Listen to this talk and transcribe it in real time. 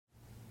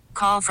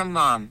call from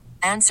mom.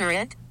 Answer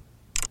it.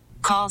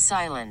 Call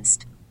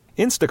silenced.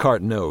 Instacart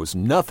knows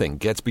nothing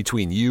gets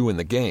between you and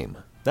the game.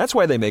 That's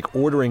why they make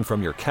ordering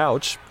from your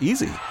couch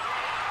easy.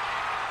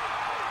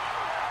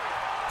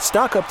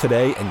 Stock up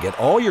today and get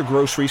all your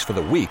groceries for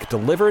the week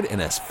delivered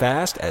in as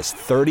fast as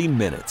 30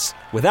 minutes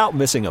without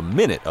missing a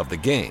minute of the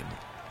game.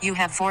 You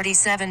have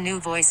 47 new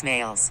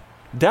voicemails.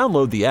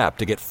 Download the app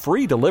to get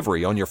free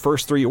delivery on your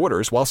first 3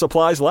 orders while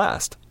supplies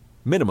last.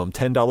 Minimum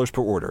 $10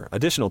 per order.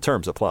 Additional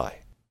terms apply.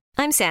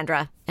 I'm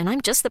Sandra, and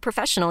I'm just the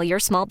professional your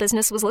small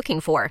business was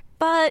looking for.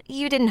 But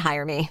you didn't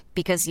hire me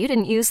because you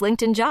didn't use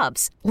LinkedIn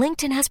Jobs.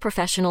 LinkedIn has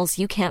professionals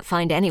you can't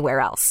find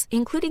anywhere else,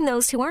 including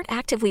those who aren't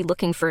actively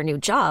looking for a new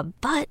job,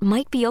 but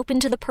might be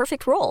open to the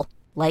perfect role,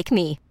 like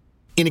me.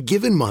 In a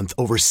given month,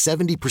 over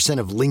 70%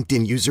 of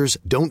LinkedIn users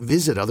don't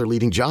visit other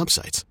leading job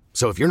sites.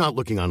 So if you're not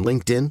looking on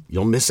LinkedIn,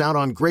 you'll miss out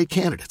on great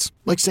candidates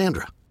like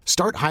Sandra.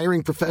 Start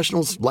hiring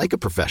professionals like a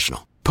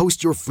professional.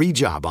 Post your free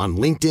job on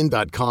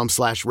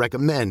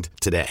linkedin.com/recommend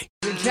today.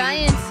 The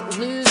Giants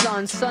lose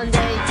on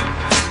Sunday,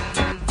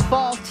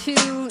 fall to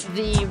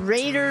the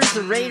Raiders,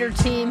 the Raider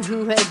team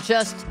who had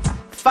just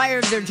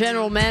fired their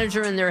general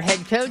manager and their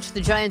head coach. The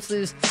Giants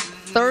lose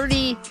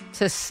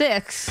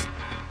 30-6,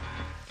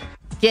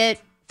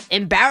 get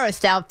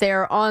embarrassed out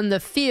there on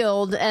the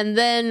field, and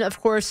then, of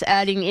course,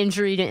 adding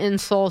injury to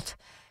insult,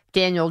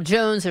 Daniel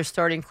Jones, their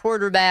starting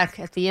quarterback,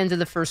 at the end of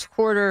the first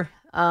quarter,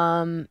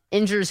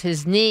 injures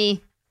his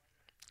knee.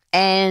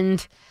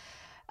 And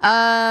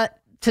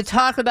to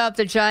talk about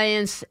the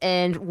Giants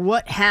and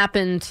what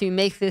happened to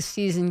make this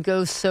season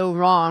go so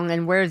wrong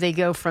and where they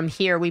go from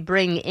here, we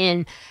bring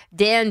in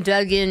Dan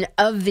Duggan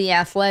of The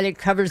Athletic,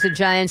 covers the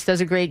Giants,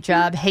 does a great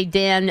job. Hey,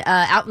 Dan,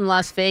 out in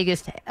Las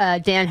Vegas.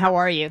 Dan, how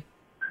are you?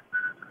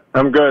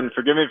 I'm good, and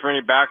forgive me for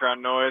any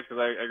background noise because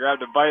I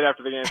grabbed a bite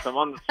after the game, so I'm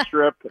on the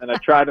strip, and I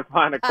tried to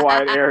find a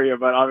quiet area,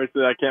 but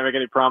obviously I can't make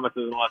any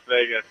promises in Las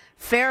Vegas.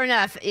 Fair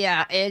enough.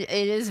 Yeah, it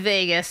is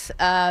Vegas.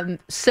 I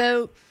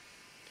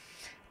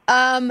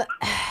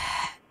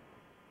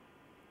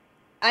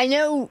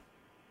know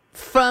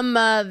from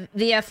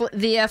the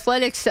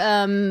Athletics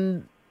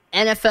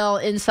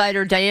NFL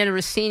insider Diana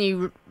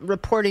Rossini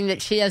reporting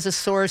that she has a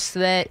source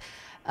that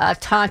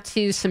talked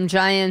to some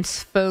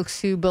Giants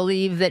folks who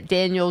believe that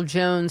Daniel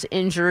Jones'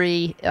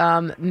 injury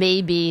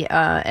may be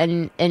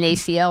an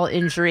ACL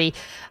injury.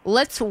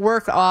 Let's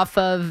work off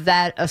of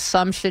that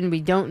assumption.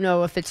 We don't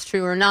know if it's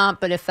true or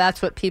not, but if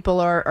that's what people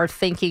are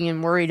thinking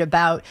and worried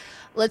about,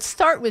 let's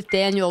start with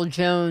Daniel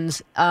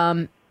Jones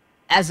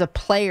as a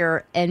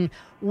player. And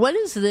what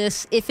is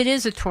this, if it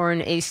is a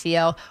torn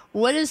ACL,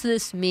 what does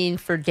this mean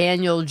for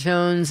Daniel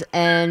Jones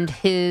and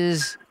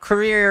his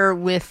career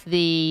with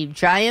the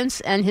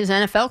Giants and his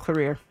NFL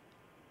career?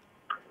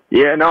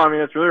 Yeah, no, I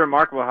mean, it's really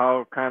remarkable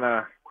how kind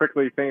of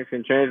quickly things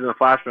can change in the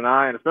flash of an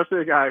eye, and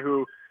especially a guy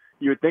who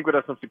you would think would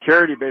have some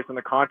security based on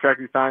the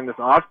contract he signed this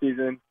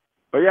offseason.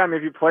 But, yeah, I mean,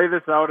 if you play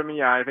this out, I mean,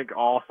 yeah, I think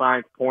all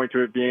signs point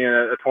to it being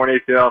a torn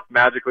ACL.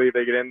 Magically,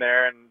 they get in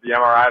there, and the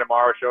MRI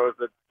tomorrow shows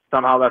that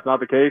somehow that's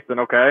not the case, then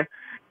okay.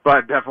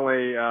 But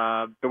definitely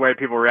the way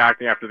people are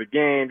reacting after the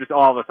game, just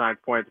all the signs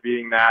point to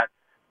being that.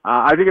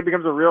 I think it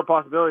becomes a real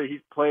possibility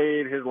he's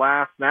played his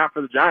last snap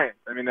for the Giants.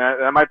 I mean,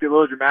 that might be a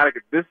little dramatic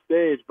at this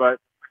stage, but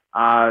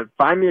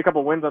find me a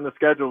couple wins on the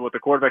schedule with the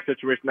quarterback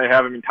situation they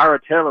have. I mean,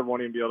 Tyrod Taylor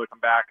won't even be able to come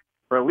back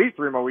for at least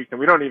 3 more weeks, and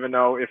we don't even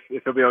know if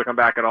he'll be able to come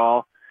back at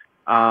all.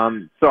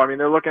 So, I mean,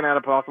 they're looking at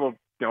a possible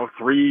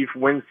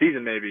 3-win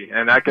season maybe,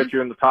 and that gets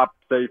you in the top,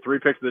 say, 3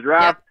 picks of the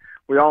draft. Yep.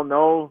 We all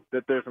know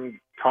that there's some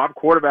top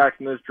quarterbacks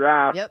in this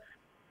draft. Yep.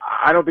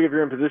 I don't think if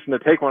you're in position to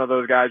take one of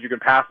those guys, you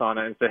can pass on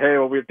it and say, hey,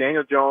 well, we have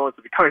Daniel Jones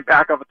who'll be coming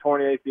back off a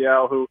torn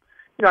ACL who,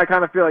 I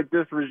kind of feel like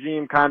this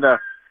regime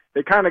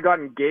they kind of got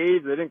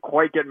engaged. They didn't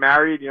quite get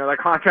married. That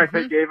contract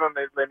they gave them,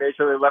 they made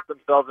sure they left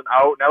themselves an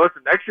out. Now,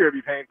 listen, next year it'll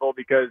be painful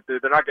because they're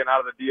not getting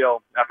out of the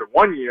deal after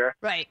 1 year.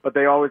 Right. But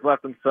they always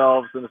left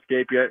themselves an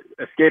escape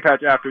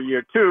hatch after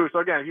year 2. So,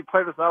 again, if you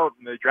play this out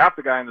and they draft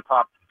a guy in the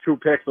top 2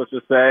 picks, let's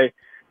just say,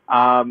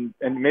 and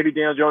maybe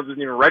Daniel Jones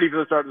isn't even ready for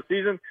the start of the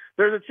season,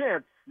 there's a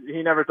chance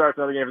he never starts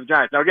another game for the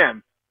Giants. Now,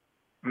 again,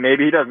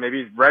 maybe he does.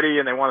 Maybe he's ready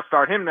and they want to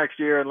start him next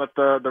year and let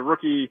the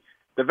rookie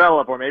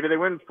develop, or maybe they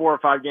win 4 or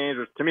 5 games,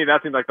 which to me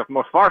that seems like the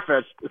most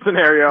far-fetched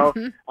scenario,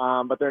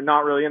 but they're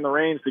not really in the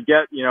range to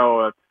get,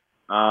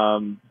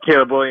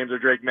 Caleb Williams or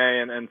Drake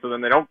May, and so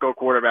then they don't go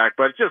quarterback.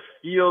 But it just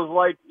feels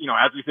like,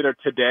 as we sit here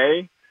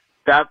today,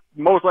 that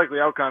most likely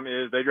outcome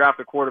is they draft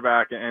a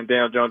quarterback and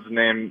Daniel Jones'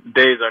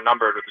 days are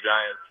numbered with the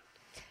Giants.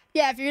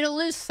 Yeah, if you're going to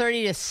lose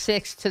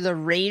 30-6 to the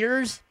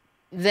Raiders,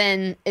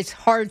 then it's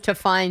hard to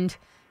find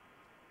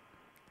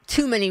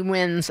too many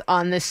wins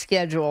on this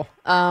schedule.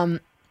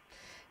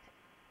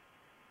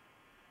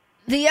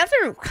 The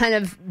other kind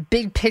of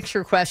big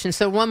picture question,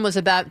 so one was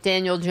about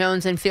Daniel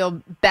Jones and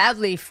feel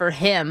badly for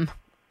him.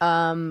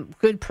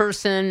 Good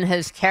person,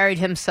 has carried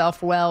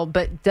himself well,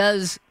 but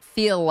does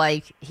feel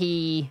like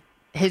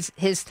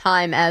his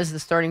time as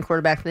the starting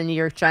quarterback of the New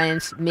York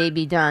Giants may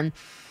be done.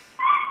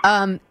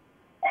 How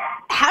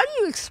do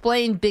you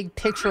explain big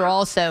picture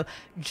also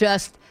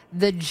just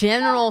the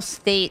general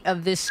state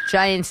of this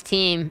Giants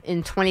team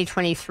in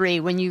 2023,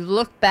 when you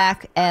look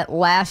back at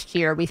last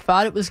year, we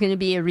thought it was going to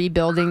be a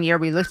rebuilding year.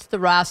 We looked at the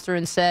roster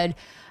and said,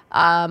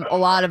 a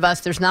lot of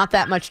us, there's not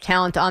that much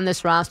talent on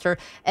this roster.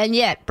 And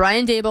yet,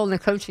 Brian Daboll and the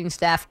coaching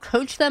staff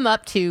coached them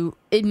up to,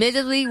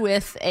 admittedly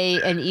with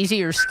an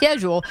easier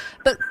schedule,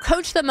 but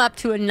coached them up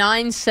to a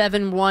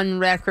 9-7-1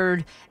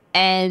 record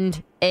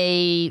and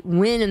a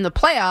win in the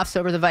playoffs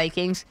over the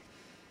Vikings.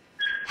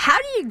 How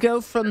do you go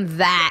from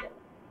that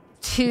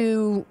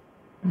to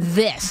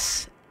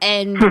this?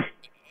 And,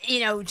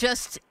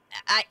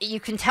 you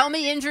can tell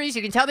me injuries,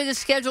 you can tell me the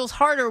schedule's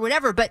harder or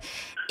whatever, but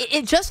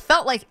it just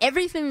felt like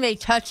everything they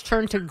touched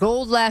turned to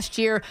gold last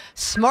year.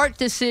 Smart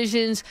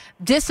decisions,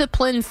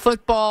 disciplined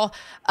football.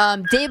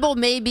 Daboll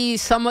may be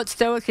somewhat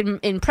stoic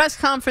in press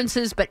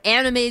conferences, but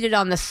animated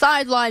on the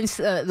sidelines.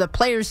 The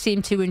players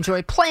seem to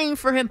enjoy playing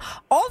for him.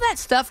 All that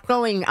stuff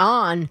going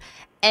on,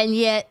 and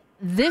yet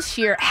this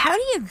year, how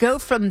do you go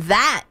from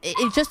that?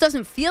 It just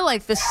doesn't feel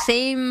like the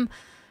same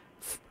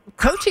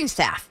coaching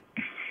staff.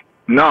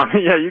 No,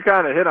 yeah, you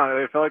kind of hit on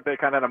it. I felt like they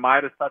kind of had a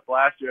Midas touch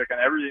last year. Kind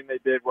of everything they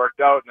did worked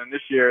out, and then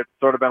this year it's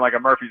sort of been like a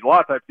Murphy's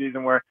Law type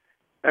season where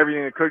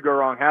everything that could go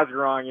wrong has gone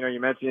wrong. You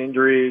mentioned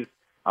injuries.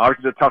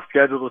 Obviously, the tough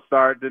schedule to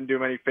start didn't do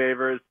many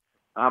favors.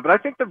 But I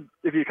think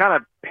if you kind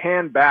of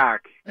pan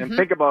back and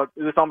think about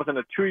this almost in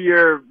a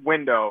 2-year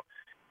window,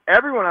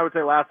 everyone I would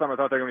say last summer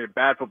thought they were going to be a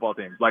bad football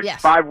team, like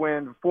 5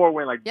 wins, 4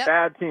 win,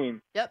 bad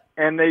team. Yep.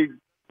 And they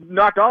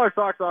knocked all their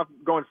socks off,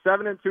 going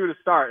 7-2 to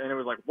start, and it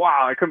was like,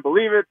 wow, I couldn't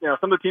believe it.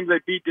 Some of the teams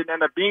they beat didn't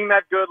end up being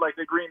that good, like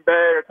the Green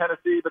Bay or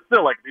Tennessee, but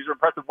still, these were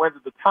impressive wins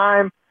at the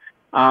time.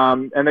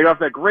 And they got off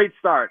that great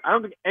start. I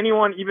don't think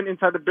anyone, even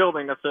inside the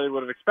building, necessarily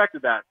would have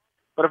expected that.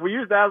 But if we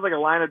use that as like a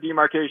line of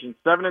demarcation,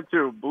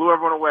 7-2, blew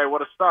everyone away.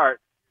 What a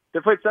start! They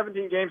played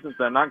 17 games since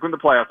then, not including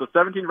the playoffs. So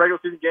 17 regular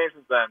season games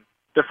since then.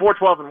 They're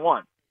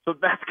 4-12-1. So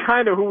that's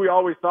kind of who we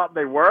always thought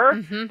they were.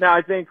 Now,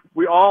 I think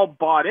we all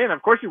bought in.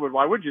 Of course you would.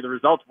 Why would you? The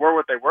results were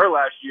what they were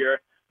last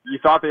year. You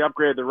thought they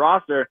upgraded the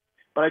roster.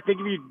 But I think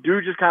if you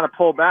do just kind of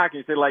pull back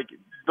and you say,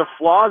 the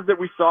flaws that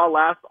we saw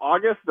last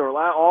August or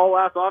all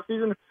last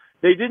offseason,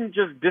 they didn't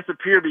just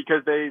disappear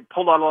because they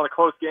pulled out a lot of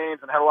close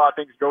games and had a lot of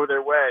things go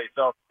their way.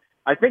 So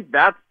I think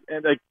that's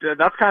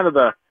kind of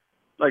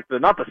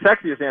not the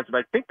sexiest answer, but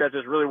I think that's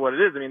just really what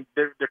it is. I mean,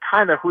 they're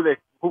kind of who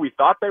we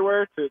thought they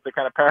were, to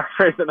kind of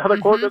paraphrase another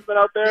quote that's been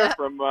out there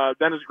from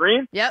Dennis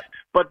Green. Yep.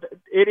 But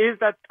it is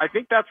that I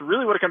think that's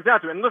really what it comes down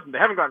to. And listen, they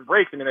haven't gotten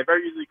breaks. I mean, they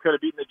very easily could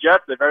have beaten the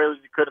Jets. They very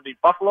easily could have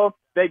beat Buffalo.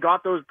 They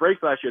got those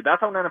breaks last year.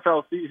 That's how an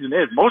NFL season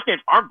is. Most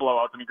games aren't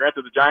blowouts. I mean,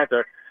 granted, the Giants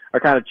are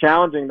kind of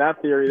challenging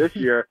that theory this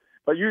year.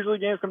 But usually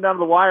games come down to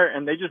the wire,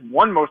 and they just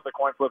won most of the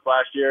coin flips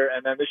last year.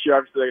 And then this year,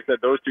 obviously, like I said,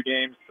 those 2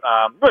 games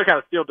really kind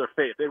of sealed their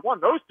fate. If they'd won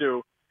those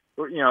 2,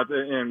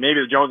 maybe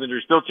the Jones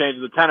injury still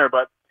changes the tenor,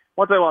 but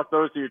once they lost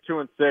those 2, you're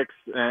 2-6,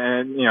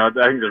 and I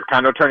think there's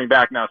kind of no turning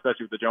back now,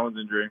 especially with the Jones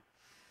injury.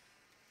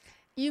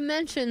 You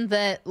mentioned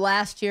that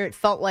last year it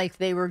felt like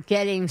they were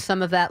getting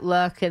some of that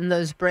luck and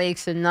those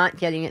breaks and not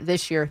getting it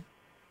this year.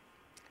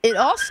 It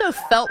also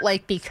felt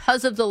like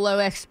because of the low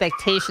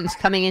expectations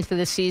coming into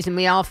the season,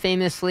 we all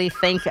famously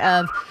think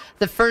of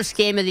the first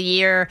game of the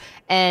year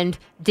and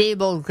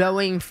Daboll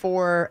going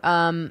for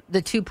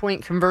the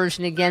 2-point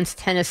conversion against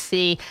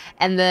Tennessee,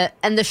 and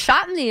the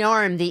shot in the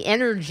arm, the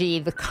energy,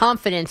 the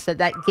confidence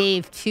that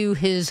gave to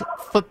his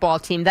football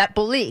team, that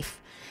belief.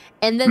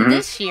 And then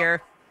this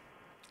year,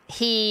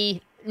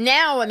 the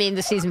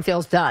season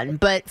feels done,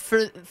 but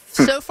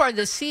so far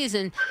this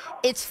season,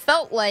 it's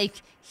felt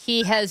like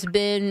he has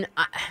been,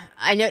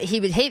 I know he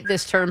would hate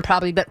this term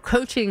probably, but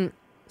coaching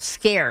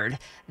scared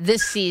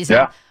this season.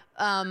 Yeah.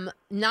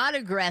 Not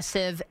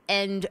aggressive,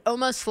 and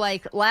almost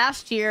like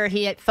last year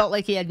he felt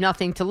like he had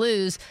nothing to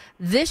lose.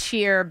 This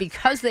year,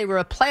 because they were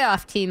a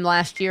playoff team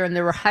last year and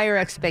there were higher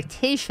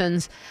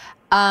expectations,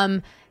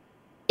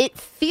 it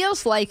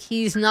feels like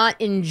he's not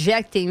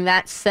injecting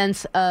that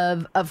sense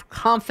of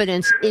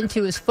confidence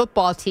into his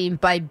football team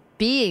by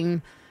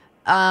being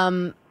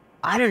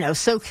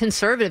so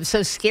conservative,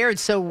 so scared,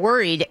 so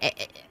worried.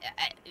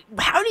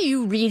 How do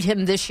you read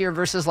him this year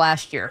versus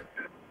last year?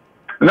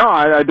 No,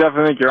 I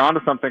definitely think you're onto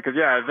something because,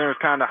 I think it was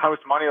kind of house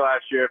money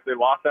last year. If they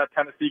lost that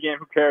Tennessee game,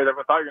 who cares?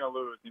 Everyone thought you were going to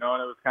lose, and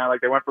it was kind of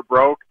like they went for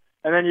broke.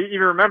 And then you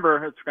even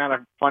remember, it's kind of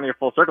funny, a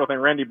full circle thing,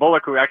 Randy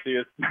Bullock, who actually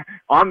is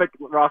on the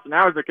roster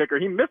now as the kicker,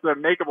 he missed a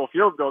makeable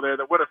field goal there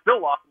that would have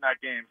still lost in that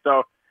game.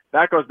 So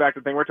that goes back to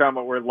the thing we're talking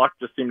about where luck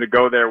just seemed to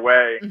go their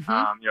way,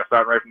 starting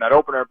right from that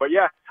opener. But,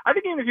 I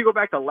think even if you go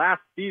back to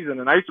last season,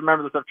 and I used to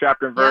remember this stuff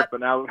chapter and verse, but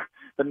now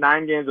the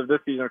 9 games of this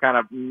season kind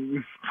of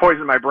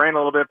poisoned my brain a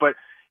little bit. But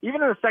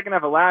even in the second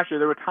half of last year,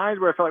 there were times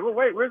where I felt like, well,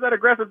 wait, where's that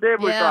aggressive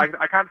Daboll? Yeah, so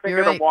I kind of think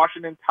of the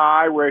Washington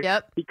tie where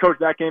he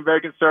coached that game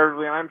very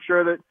conservatively, and I'm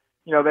sure that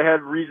they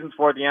had reasons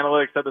for it. The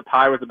analytics said the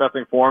tie was the best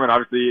thing for him, and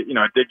obviously,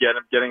 it did get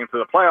him getting into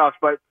the playoffs,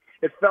 but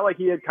it felt like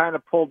he had kind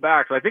of pulled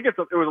back. So I think it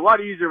was a lot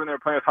easier when they were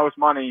playing with house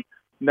money.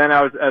 And then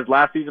as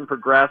last season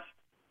progressed,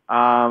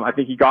 I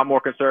think he got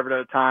more conservative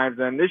at times.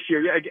 And this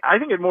year, I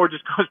think it more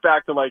just goes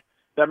back to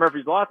that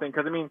Murphy's Law thing,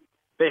 because, I mean,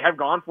 they have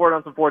gone for it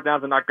on some fourth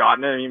downs and not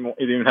gotten it. I mean,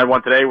 they even had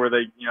one today where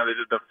they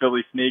did the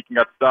Philly sneak and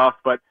got stuffed.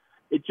 But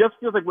it just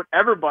feels like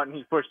whatever button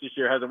he's pushed this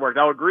year hasn't worked.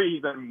 I'll agree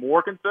he's been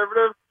more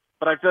conservative,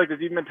 but I feel like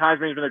there's even been times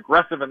when he's been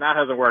aggressive and that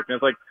hasn't worked. And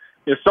it's like,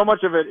 so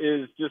much of it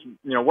is just,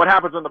 what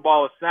happens when the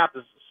ball is snapped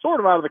is sort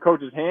of out of the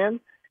coach's hands.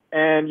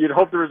 And you'd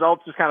hope the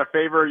results just kind of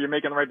favor you're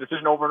making the right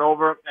decision over and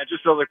over. And it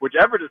just feels like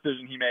whichever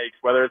decision he makes,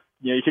 whether it's,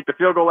 you kicked the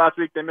field goal last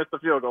week, they missed the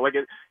field goal. Like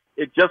it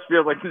just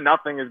feels like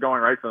nothing is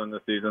going right for them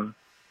this season.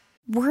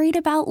 Worried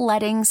about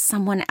letting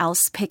someone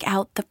else pick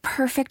out the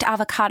perfect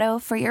avocado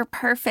for your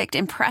perfect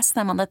impress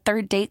them on the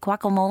third date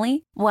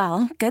guacamole?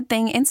 Well, good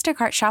thing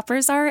Instacart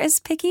shoppers are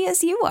as picky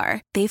as you are.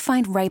 They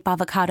find ripe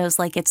avocados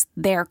like it's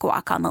their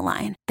guac on the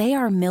line. They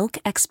are milk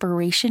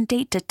expiration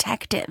date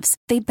detectives.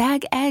 They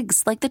bag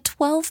eggs like the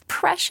 12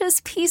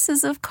 precious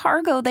pieces of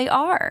cargo they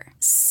are.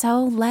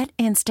 So let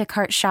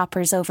Instacart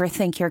shoppers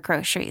overthink your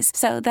groceries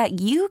so that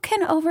you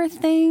can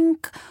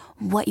overthink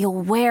what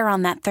you'll wear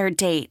on that third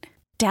date.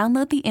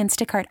 Download the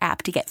Instacart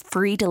app to get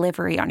free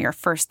delivery on your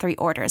first 3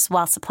 orders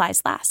while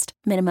supplies last.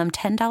 Minimum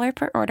 $10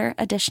 per order.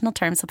 Additional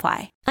terms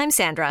apply. I'm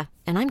Sandra,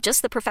 and I'm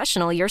just the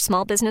professional your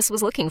small business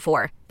was looking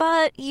for.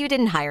 But you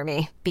didn't hire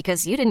me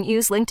because you didn't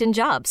use LinkedIn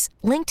Jobs.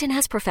 LinkedIn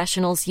has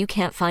professionals you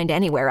can't find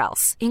anywhere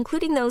else,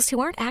 including those who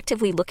aren't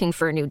actively looking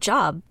for a new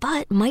job,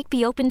 but might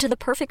be open to the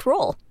perfect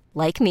role,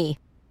 like me.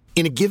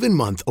 In a given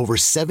month, over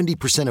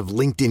 70% of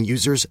LinkedIn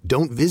users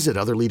don't visit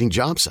other leading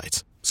job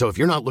sites. So if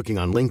you're not looking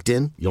on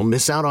LinkedIn, you'll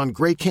miss out on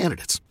great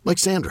candidates like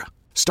Sandra.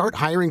 Start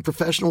hiring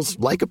professionals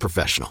like a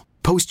professional.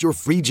 Post your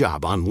free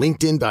job on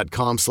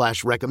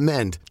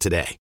linkedin.com/recommend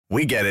today.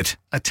 We get it.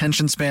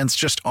 Attention spans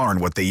just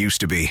aren't what they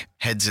used to be.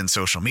 Heads in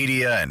social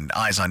media and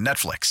eyes on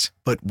Netflix.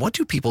 But what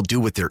do people do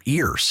with their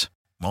ears?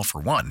 Well,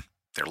 for one,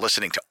 they're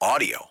listening to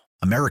audio.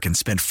 Americans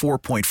spend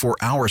 4.4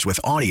 hours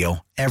with audio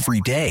every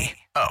day.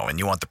 Oh, and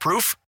you want the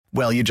proof?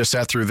 Well, you just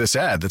sat through this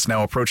ad that's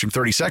now approaching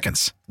 30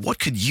 seconds. What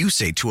could you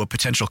say to a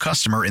potential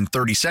customer in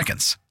 30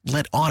 seconds?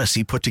 Let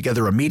Odyssey put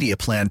together a media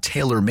plan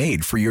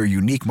tailor-made for your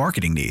unique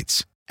marketing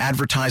needs.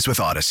 Advertise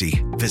with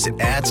Odyssey. Visit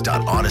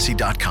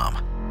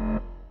ads.odyssey.com.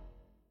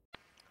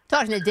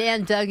 Talking to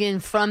Dan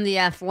Duggan from The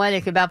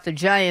Athletic about the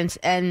Giants.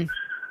 And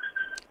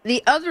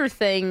the other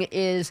thing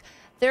is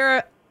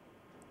there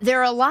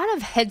are a lot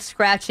of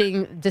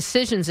head-scratching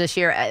decisions this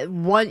year.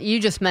 One you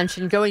just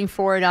mentioned, going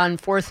for it on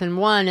 4th and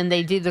 1, and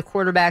they do the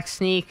quarterback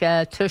sneak,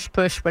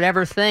 tush-push,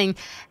 whatever thing.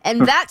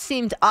 And that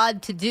seemed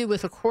odd to do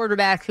with a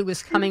quarterback who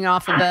was coming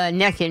off of a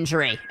neck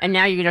injury. And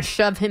now you're going to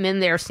shove him in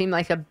there seemed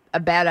like a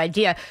bad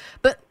idea.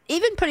 But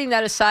even putting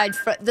that aside,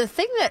 the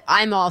thing that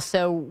I'm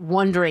also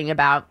wondering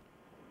about,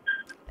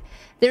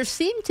 there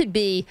seemed to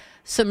be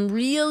some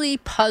really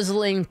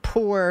puzzling,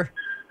 poor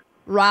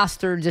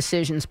roster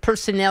decisions,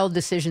 personnel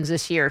decisions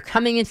this year.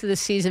 Coming into the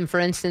season, for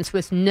instance,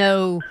 with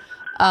no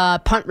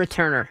punt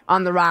returner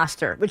on the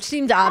roster, which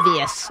seemed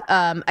obvious,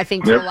 I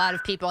think, to a lot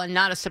of people, and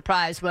not a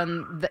surprise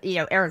when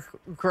Eric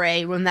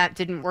Gray, when that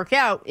didn't work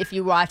out. If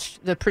you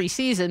watched the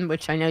preseason,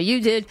 which I know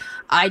you did,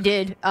 I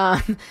did,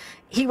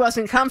 he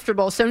wasn't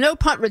comfortable, so no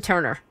punt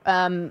returner.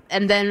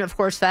 And then, of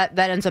course, that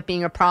ends up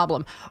being a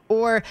problem.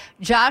 Or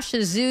Josh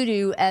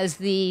Azudu as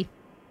the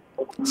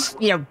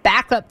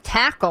backup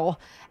tackle,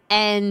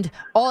 and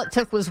all it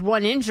took was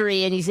one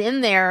injury, and he's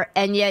in there.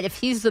 And yet, if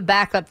he's the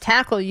backup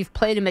tackle, you've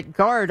played him at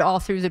guard all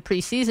through the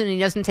preseason, and he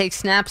doesn't take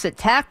snaps at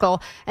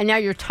tackle, and now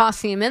you're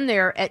tossing him in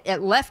there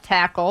at left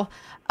tackle,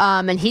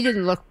 and he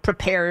didn't look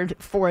prepared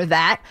for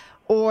that.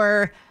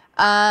 Or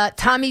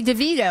Tommy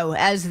DeVito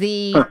as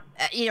the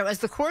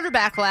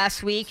quarterback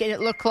last week, and it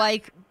looked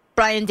like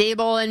Brian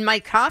Dable and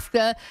Mike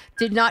Kafka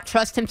did not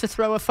trust him to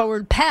throw a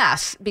forward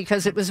pass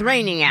because it was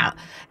raining out.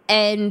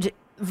 And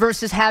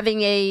versus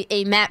having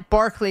a Matt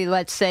Barkley,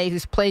 let's say,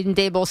 who's played in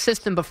Dable's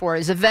system before,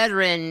 is a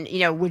veteran,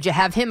 would you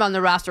have him on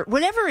the roster?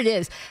 Whatever it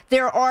is,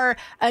 there are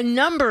a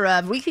number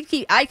of,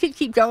 I could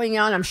keep going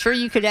on. I'm sure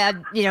you could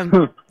add,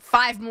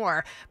 5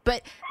 more.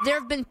 But there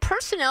have been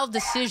personnel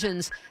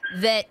decisions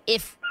that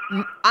if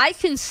I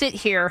can sit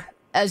here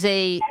as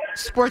a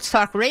sports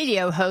talk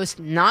radio host,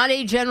 not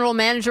a general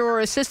manager or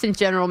assistant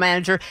general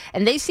manager,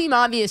 and they seem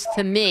obvious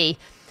to me,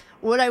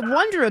 what I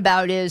wonder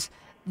about is,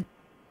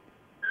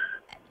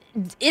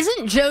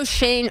 isn't Joe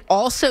Shane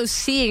also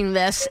seeing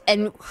this,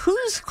 and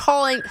who's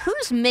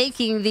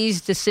making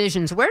these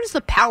decisions? Where does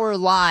the power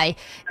lie?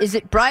 Is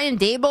it Brian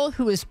Dable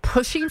who is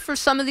pushing for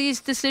some of these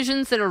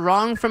decisions that are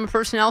wrong from a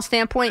personnel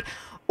standpoint?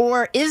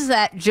 Or is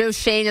that Joe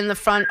Shane in the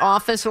front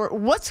office? Or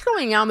what's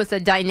going on with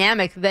the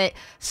dynamic that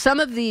some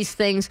of these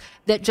things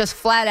that just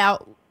flat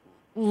out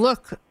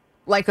look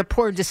like a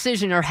poor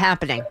decision are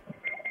happening?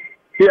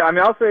 Yeah,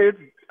 I'll say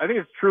I think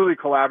it's truly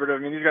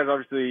collaborative. These guys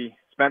obviously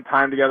spent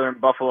time together in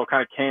Buffalo,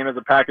 kind of came as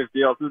a package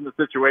deal. This isn't a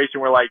situation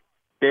where,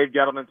 Dave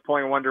Gettleman's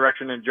pulling in one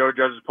direction and Joe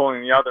Judge is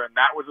pulling in the other, and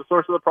that was the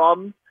source of the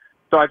problem.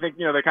 So I think,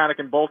 they kind of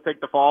can both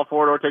take the fall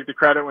for it or take the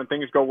credit when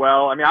things go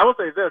well. I will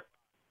say this.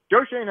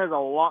 Joe Shane has a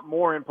lot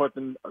more input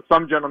than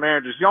some general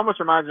managers. He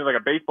almost reminds me of a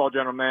baseball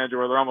general manager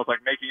where they're almost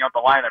making up the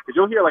lineup. Because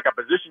you'll hear a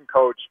position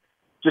coach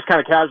just kind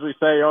of casually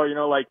say, oh,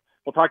 like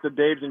we'll talk to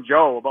Daves and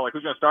Joe about like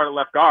who's going to start at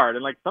left guard.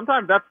 And like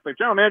sometimes that's the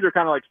general manager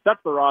kind of like sets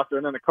the roster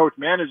and then the coach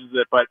manages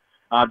it. But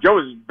Joe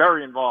is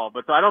very involved.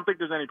 But so I don't think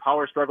there's any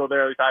power struggle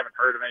there. At least I haven't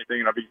heard of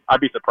anything. And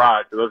I'd be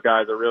surprised if those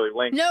guys are really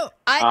linked. No,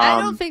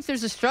 I don't think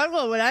there's a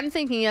struggle. What I'm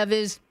thinking of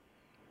is,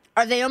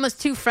 are they almost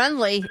too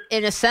friendly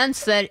in a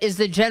sense that is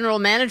the general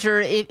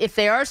manager, if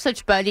they are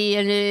such buddy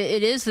and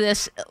it is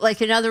this, like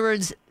in other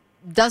words,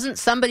 doesn't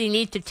somebody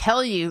need to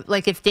tell you,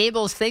 like if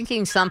Dable's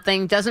thinking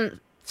something,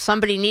 doesn't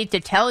somebody need to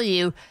tell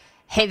you,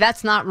 hey,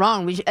 that's not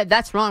wrong.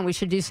 That's wrong. We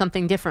should do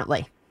something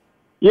differently.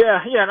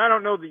 Yeah, and I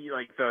don't know the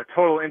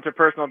total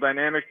interpersonal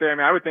dynamics there. I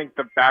mean, I would think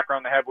the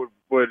background they have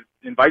would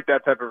invite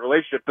that type of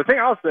relationship. The thing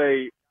I'll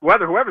say,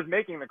 whether whoever's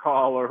making the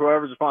call or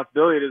whoever's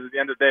responsibility it is at the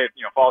end of the day, it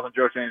falls on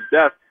Joe Schoen's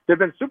desk, they've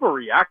been super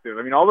reactive.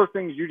 I mean, all those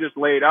things you just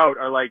laid out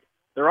are like,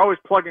 they're always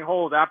plugging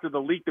holes after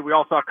the leak that we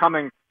all saw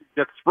coming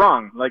gets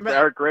sprung. Like right.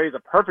 Eric Gray is a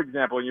perfect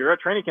example. You're at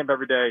training camp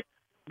every day.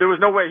 There was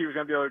no way he was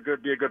going to be able to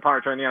be a good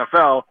punter in the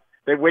NFL.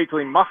 They wait till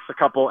he muffs a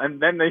couple,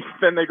 and then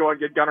they go and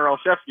get Gunnar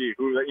Olszewski,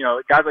 who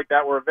guys like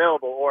that were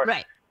available. Or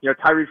right.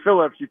 Tyree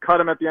Phillips, you cut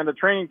him at the end of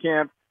training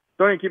camp,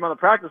 don't even keep him on the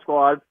practice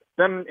squad.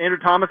 Then Andrew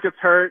Thomas gets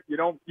hurt. You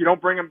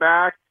don't bring him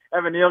back.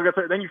 Evan Neal gets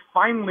hurt. Then you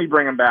finally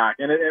bring him back.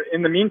 And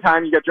in the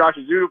meantime, you get Josh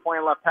Azudu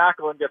playing left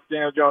tackle and gets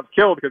Daniel Jones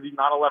killed because he's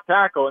not a left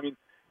tackle. I mean,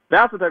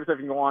 that's the type of stuff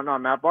you can go on.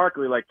 Matt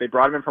Barkley, like they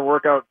brought him in for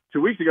workout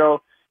 2 weeks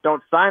ago.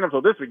 Don't sign him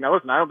till this week. Now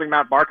listen, I don't think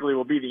Matt Barkley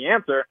will be the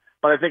answer,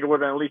 but I think it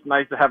would have been at least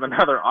nice to have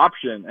another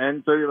option.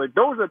 And so like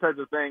those are the types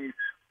of things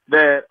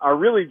that are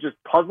really just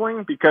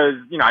puzzling because,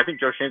 I think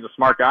Joe Schoen's a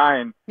smart guy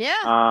and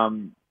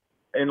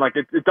and like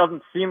it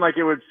doesn't seem like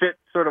it would fit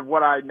sort of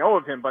what I know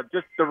of him, but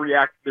just the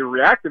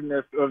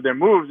reactiveness of their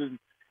moves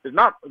is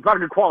not a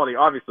good quality,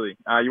 obviously.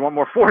 You want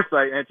more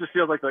foresight, and it just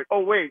feels like,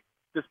 oh wait,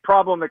 this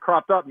problem that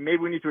cropped up, maybe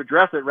we need to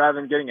address it rather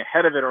than getting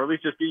ahead of it, or at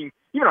least just being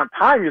even on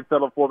time you'd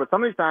settle for. But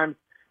some of these times,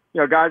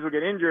 guys will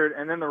get injured,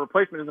 and then the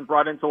replacement isn't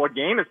brought in until a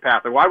game is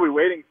passed. Like, why are we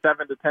waiting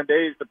 7 to 10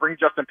 days to bring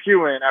Justin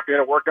Pugh in after you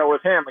had a workout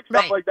with him? Like,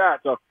 stuff like that.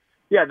 So,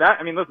 yeah,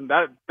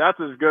 that's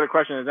as good a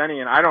question as any,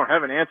 and I don't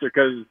have an answer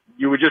because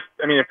you would just,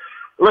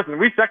 listen,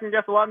 we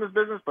second-guess a lot in this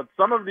business, but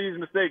some of these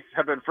mistakes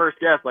have been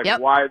first-guessed, like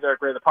why is Eric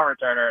Gray the punt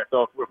returner?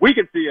 So if we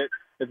can see it,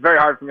 it's very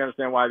hard for me to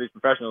understand why these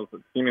professionals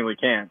seemingly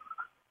can't.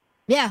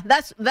 Yeah,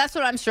 that's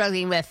what I'm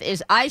struggling with,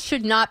 is I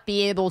should not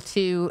be able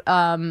to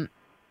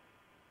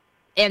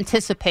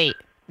anticipate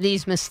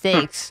these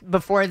mistakes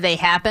before they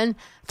happen,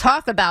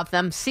 talk about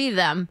them, see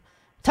them,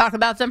 talk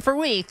about them for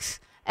weeks,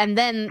 and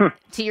then,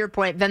 to your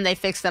point, then they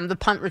fix them. The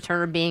punt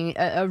returner being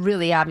a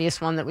really obvious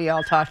one that we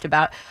all talked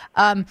about.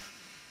 Even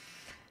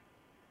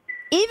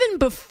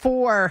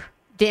before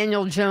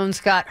Daniel Jones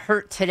got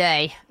hurt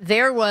today,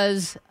 there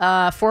was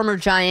former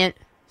Giant,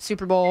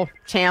 Super Bowl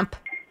champ,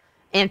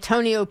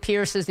 Antonio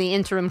Pierce as the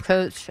interim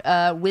coach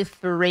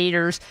with the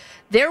Raiders.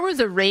 There were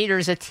the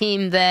Raiders, a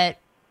team that,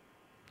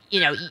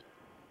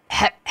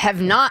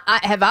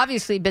 have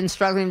obviously been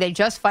struggling. They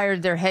just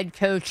fired their head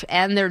coach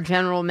and their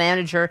general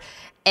manager,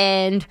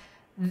 and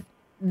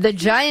the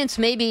Giants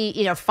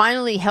maybe,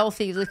 finally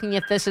healthy, looking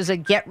at this as a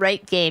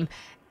get-right game.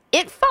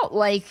 It felt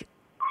like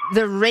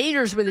the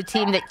Raiders were the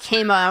team that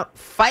came out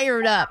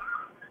fired up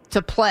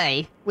to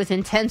play with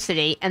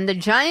intensity, and the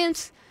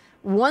Giants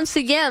once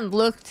again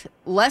looked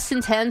less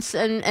intense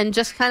and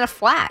just kind of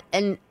flat.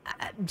 And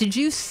did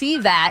you see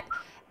that?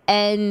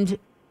 And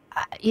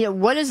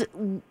what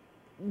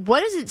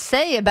does it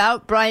say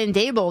about Brian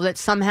Dable that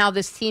somehow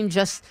this team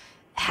just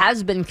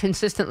has been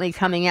consistently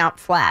coming out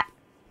flat?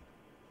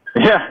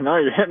 Yeah, no,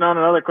 you're hitting on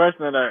another question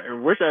that I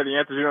wish I had the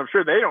answer to. I'm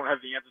sure they don't have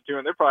the answer to,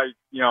 and they're probably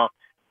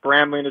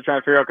scrambling to try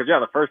and figure out, because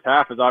the first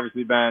half has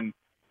obviously been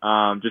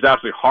just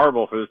absolutely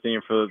horrible for this team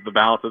for the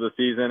balance of the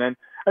season. And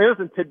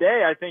listen,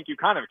 today I think you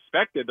kind of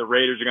expected the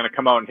Raiders are going to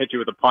come out and hit you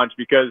with a punch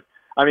because,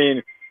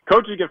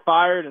 coaches get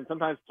fired and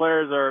sometimes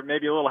players are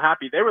maybe a little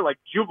happy. They were like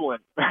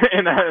jubilant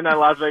in that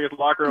Las Vegas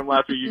locker room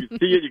last week. You could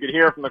see it, you could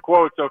hear it from the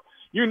quotes. So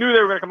you knew they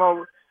were going to come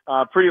out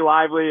pretty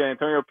lively. And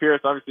Antonio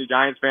Pierce, obviously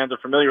Giants fans are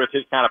familiar with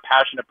his kind of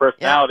passionate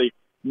personality.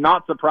 Yeah.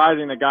 Not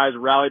surprising the guys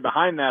rallied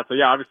behind that. So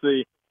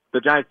obviously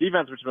the Giants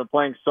defense, which has been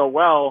playing so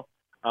well,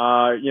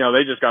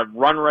 they just got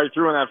run right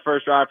through in that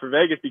first drive for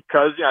Vegas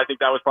because I think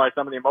that was probably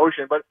some of the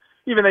emotion. But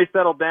even they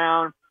settled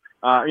down.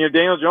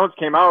 Daniel Jones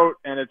came out,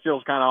 and it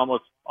feels kind of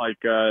almost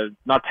like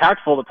not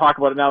tactful to talk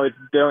about it now that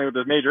he's dealing with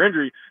this major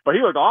injury, but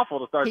he looked awful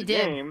to start the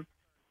game.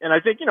 And I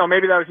think,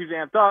 maybe that was he was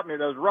amped up, maybe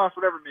that was rough,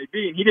 whatever it may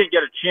be, and he didn't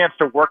get a chance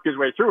to work his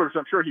way through it, which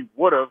I'm sure he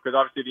would have, because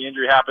obviously the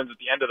injury happens at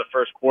the end of the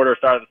first quarter,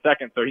 start of the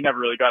second, so he never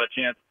really got a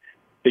chance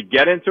to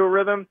get into a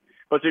rhythm.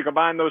 But so you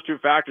combine those two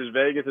factors,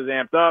 Vegas is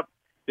amped up,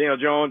 Daniel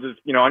Jones is,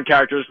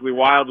 uncharacteristically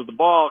wild with the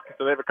ball,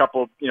 so they have a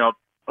couple,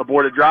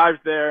 aborted drives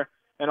there,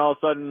 and all of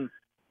a sudden,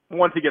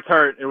 once he gets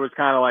hurt, it was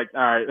kind of like,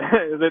 all right,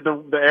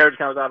 the air just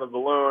kind of was out of the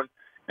balloon,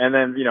 and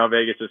then,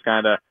 Vegas just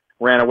kind of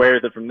ran away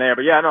with it from there.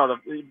 But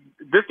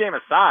this game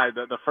aside,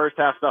 the first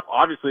half stuff,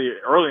 obviously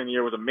early in the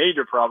year was a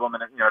major problem,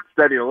 and it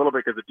steadied a little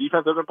bit because the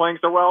defense has been playing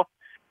so well.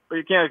 but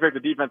you can't expect the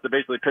defense to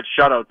basically pitch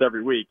shutouts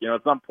every week.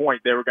 At some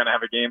point they were going to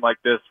have a game like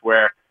this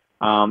where,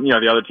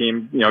 the other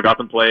team, got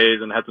some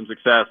plays and had some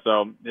success.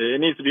 So it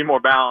needs to be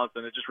more balanced,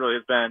 and it just really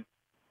has been,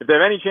 if they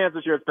have any chance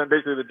this year, it's been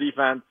basically the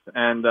defense,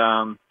 and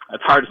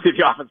it's hard to see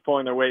the offense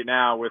pulling their weight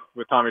now with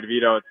Tommy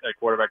DeVito at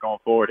quarterback going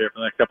forward here for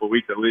the next couple of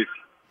weeks at least.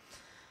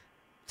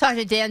 Talking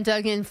to Dan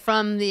Duggan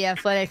from The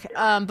Athletic.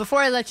 Before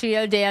I let you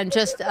go, Dan,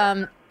 just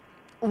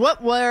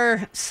what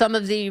were some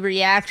of the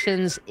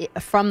reactions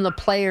from the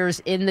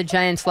players in the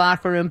Giants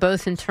locker room,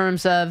 both in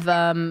terms of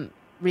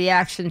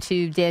reaction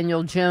to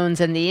Daniel Jones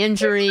and the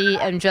injury,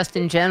 and just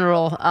in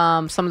general,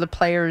 some of the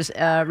players'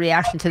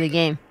 reaction to the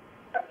game?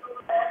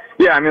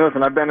 Yeah,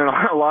 listen, I've been in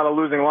a lot of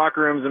losing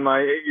locker rooms in my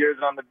 8 years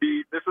on the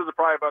beat. This was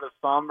probably about as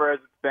somber as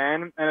it's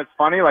been, and it's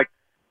funny,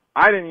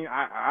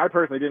 I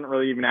personally didn't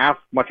really even ask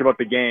much about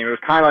the game. It was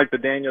kind of like the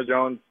Daniel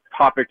Jones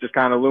topic just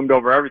kind of loomed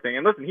over everything.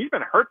 And listen, he's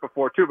been hurt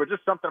before too, but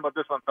just something about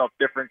this one felt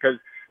different because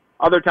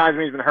other times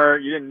when he's been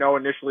hurt, you didn't know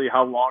initially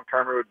how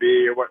long-term it would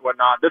be or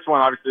whatnot. This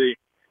one, obviously,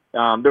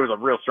 there was a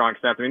real strong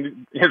sense.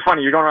 It's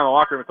funny, you're going around the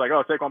locker room, it's like,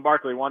 Saquon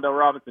Barkley, Wan'Dale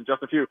Robinson,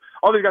 just a few.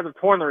 All these guys have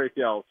torn their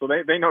ACLs, so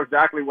they know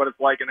exactly what it's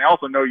like, and they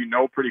also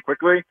know pretty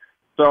quickly.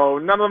 So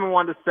none of them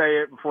wanted to say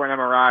it before an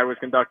MRI was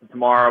conducted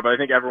tomorrow, but I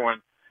think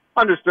everyone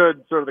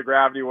understood sort of the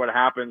gravity of what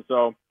happened.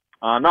 So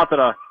not that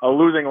a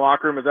losing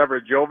locker room is ever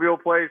a jovial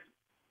place,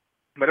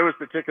 but it was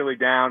particularly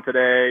down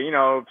today.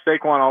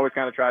 Saquon always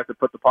kind of tries to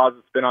put the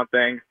positive spin on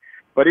things,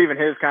 but even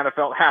his kind of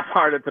felt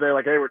half-hearted today,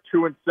 like, hey, we're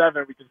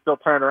 2-7, we can still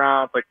turn it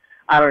around. It's like,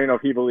 I don't even know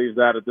if he believes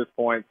that at this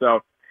point.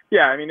 So,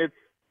 yeah,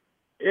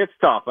 it's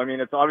tough.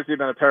 It's obviously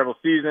been a terrible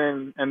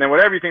season, and then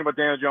whatever you think about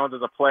Daniel Jones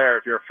as a player,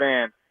 if you're a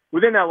fan,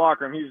 within that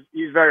locker room,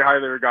 he's very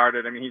highly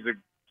regarded. He's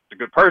a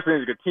good person,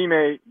 he's a good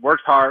teammate,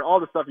 works hard, all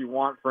the stuff you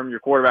want from your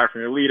quarterback,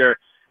 from your leader.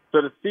 So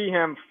to see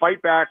him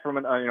fight back from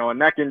a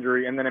neck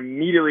injury and then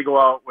immediately go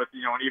out with an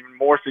even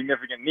more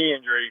significant knee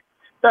injury,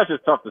 that's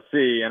just tough to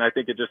see. And I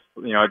think it just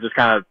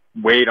kind of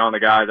weighed on the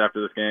guys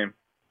after this game.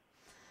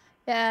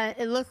 Yeah,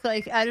 it looked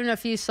like, I don't know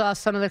if you saw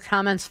some of the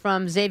comments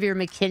from Xavier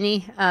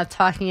McKinney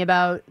talking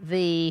about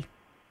that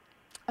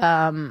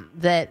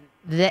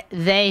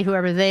they,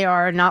 whoever they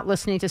are, not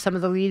listening to some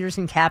of the leaders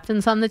and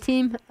captains on the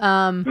team.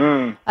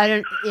 So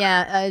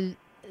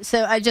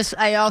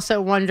I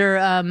also wonder,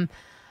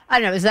 I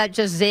don't know, is that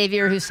just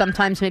Xavier who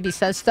sometimes maybe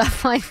says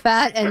stuff like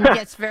that and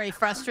gets very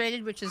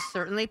frustrated, which is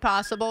certainly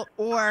possible?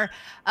 Or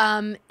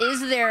is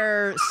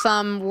there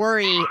some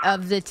worry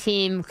of the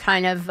team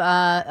kind of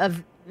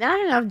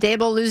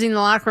Dable losing the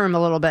locker room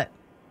a little bit?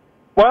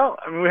 Well,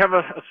 we have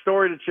a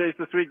story to chase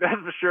this week,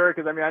 that's for sure,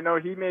 because, I know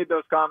he made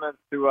those comments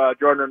to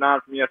Jordan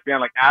Renan from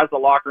ESPN, as the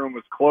locker room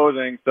was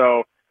closing,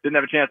 so didn't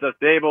have a chance to ask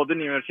Dable,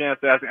 didn't even have a chance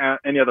to ask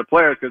any other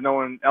players because no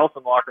one else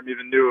in the locker room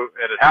even knew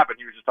it had happened.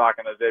 He was just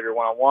talking to Xavier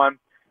one-on-one.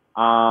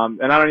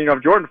 And I don't even know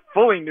if Jordan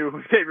fully knew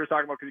who Xavier was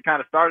talking about because he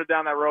kind of started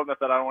down that road, and I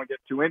said I don't want to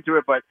get too into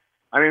it, but,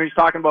 he's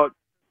talking about,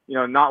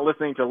 not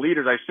listening to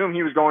leaders. I assume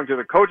he was going to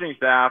the coaching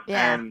staff,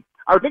 and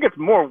I would think it's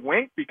more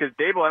Wink because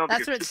Dable, I don't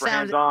think it's super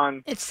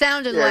hands-on. It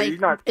sounded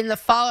in the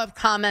follow-up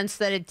comments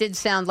that it did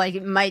sound like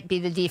it might be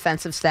the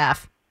defensive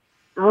staff.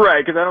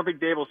 Right, because I don't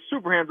think Dable's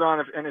super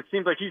hands-on, and it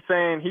seems like he's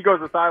saying, he goes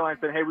to the sideline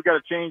saying, hey, we got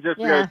to change this,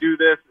 we got to do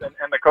this, and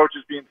the coach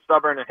is being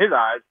stubborn in his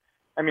eyes.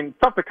 It's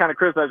tough to kind of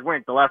criticize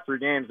Wink the last 3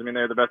 games.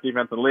 They're the best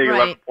defense in the league,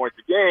 right. 11 points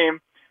a game.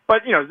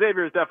 But,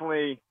 Xavier is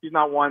definitely, he's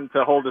not one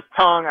to hold his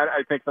tongue.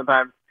 I think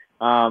sometimes,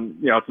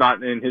 it's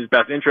not in his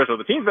best interest or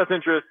the team's best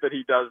interest that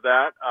he does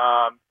that.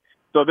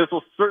 So this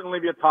will certainly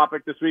be a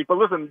topic this week. But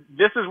listen,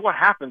 this is what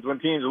happens when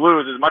teams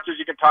lose. As much as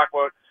you can talk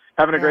about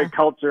having a great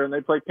culture and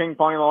they play ping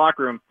pong in the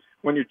locker room,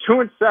 when you're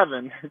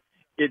 2-7,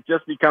 it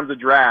just becomes a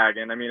drag.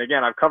 And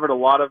again, I've covered a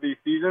lot of these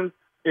seasons.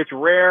 It's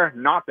rare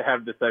not to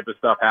have this type of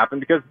stuff happen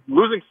because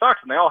losing sucks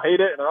and they all hate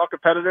it and they're all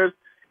competitors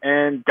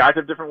and guys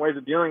have different ways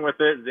of dealing with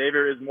it.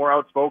 Xavier is more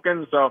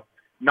outspoken, so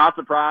not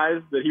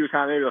surprised that he was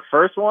kind of maybe the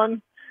first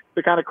one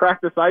to kind of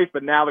crack this ice,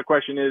 but now the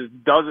question is,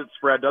 does it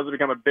spread? Does it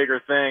become a bigger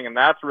thing? And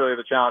that's really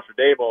the challenge for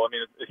Dable.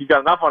 If he's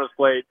got enough on his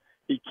plate,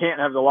 he can't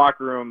have the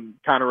locker room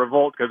kind of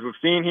revolt because we've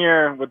seen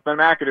here with Ben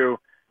McAdoo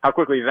how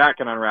quickly that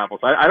can unravel.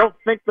 So I don't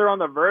think they're on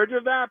the verge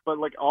of that, but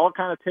all it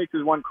kind of takes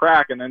is one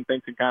crack and then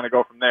things can kind of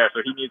go from there.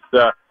 So he needs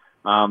to,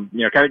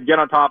 kind of get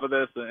on top of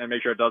this and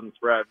make sure it doesn't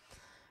spread.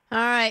 All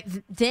right,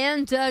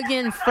 Dan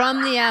Duggan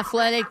from The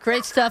Athletic.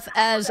 Great stuff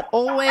as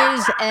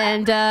always,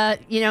 and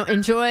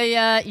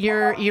enjoy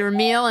your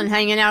meal and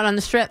hanging out on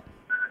the Strip.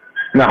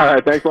 All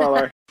right, thanks a lot,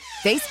 Larry.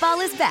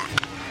 Baseball is back,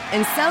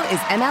 and so is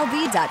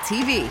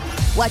MLB.tv.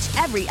 Watch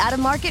every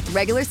out-of-market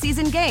regular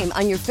season game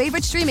on your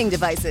favorite streaming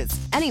devices,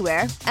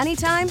 anywhere,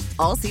 anytime,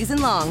 all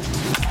season long.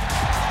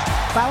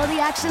 Follow the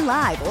action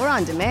live or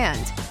on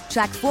demand.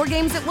 Track 4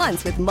 games at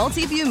once with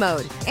multi-view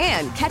mode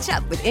and catch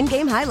up with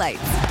in-game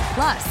highlights.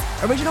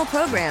 Plus, original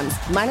programs,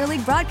 minor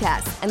league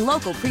broadcasts, and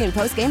local pre- and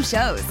post-game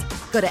shows.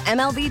 Go to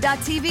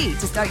MLB.tv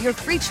to start your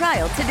free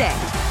trial today.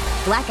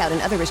 Blackout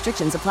and other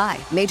restrictions apply.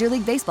 Major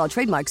League Baseball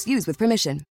trademarks used with permission.